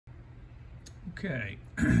Okay,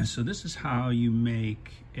 so this is how you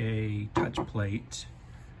make a touch plate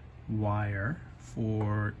wire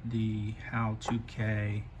for the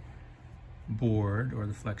HAL2K board or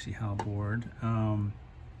the Flexi HAL board.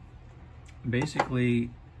 Basically,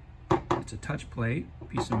 it's a touch plate,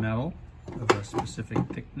 piece of metal of a specific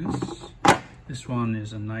thickness. This one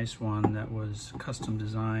is a nice one that was custom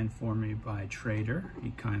designed for me by Trader.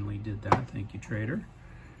 He kindly did that. Thank you, Trader.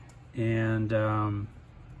 And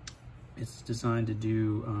it's designed to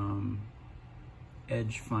do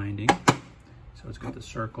edge finding. So it's got the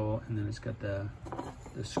circle and then it's got the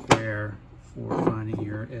square for finding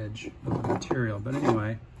your edge of the material. But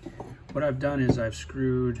anyway, what I've done is I've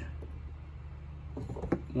screwed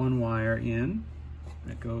one wire in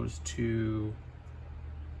that goes to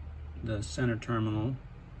the center terminal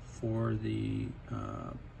for the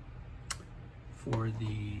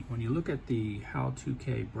when you look at the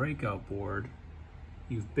HAL2K breakout board,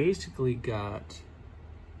 you've basically got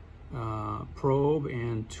probe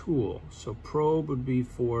and tool. So probe would be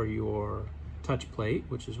for your touch plate,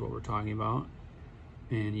 which is what we're talking about,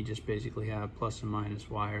 and you just basically have plus and minus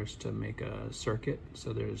wires to make a circuit,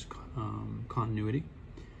 so there's continuity.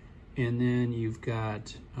 And then you've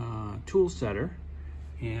got tool setter,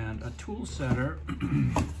 and a tool setter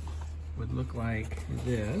would look like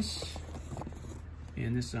this.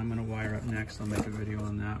 And this I'm going to wire up next. I'll make a video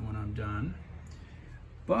on that when I'm done.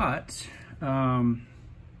 But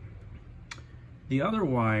the other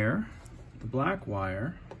wire, the black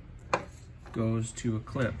wire, goes to a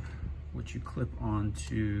clip, which you clip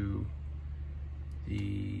onto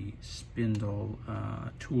the spindle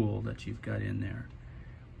tool that you've got in there.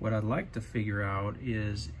 What I'd like to figure out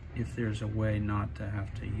is if there's a way not to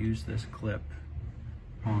have to use this clip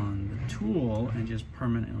on the tool and just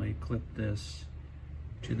permanently clip this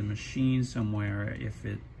to the machine somewhere if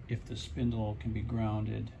the spindle can be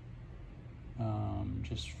grounded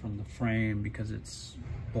just from the frame because it's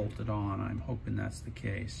bolted on. I'm hoping that's the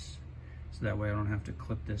case. So that way I don't have to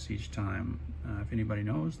clip this each time. If anybody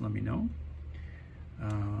knows, let me know.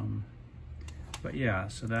 But yeah,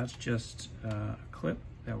 so that's just a clip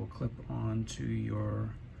that will clip onto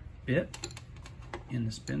your bit in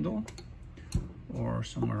the spindle or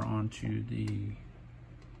somewhere onto the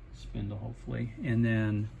spindle, hopefully. And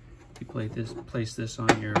then you place this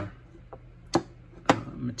on your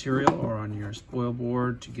material or on your spoil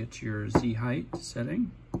board to get your Z height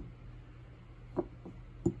setting.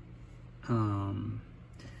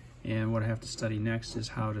 And what I have to study next is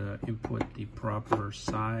how to input the proper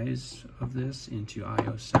size of this into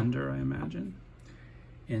iosender, I imagine,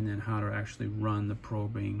 and then how to actually run the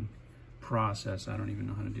probing process. I don't even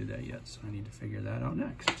know how to do that yet, so I need to figure that out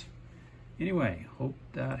next. Anyway, hope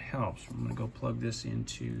that helps. I'm gonna go plug this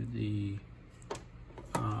into the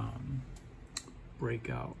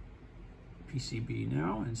breakout PCB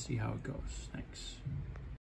now and see how it goes. Thanks.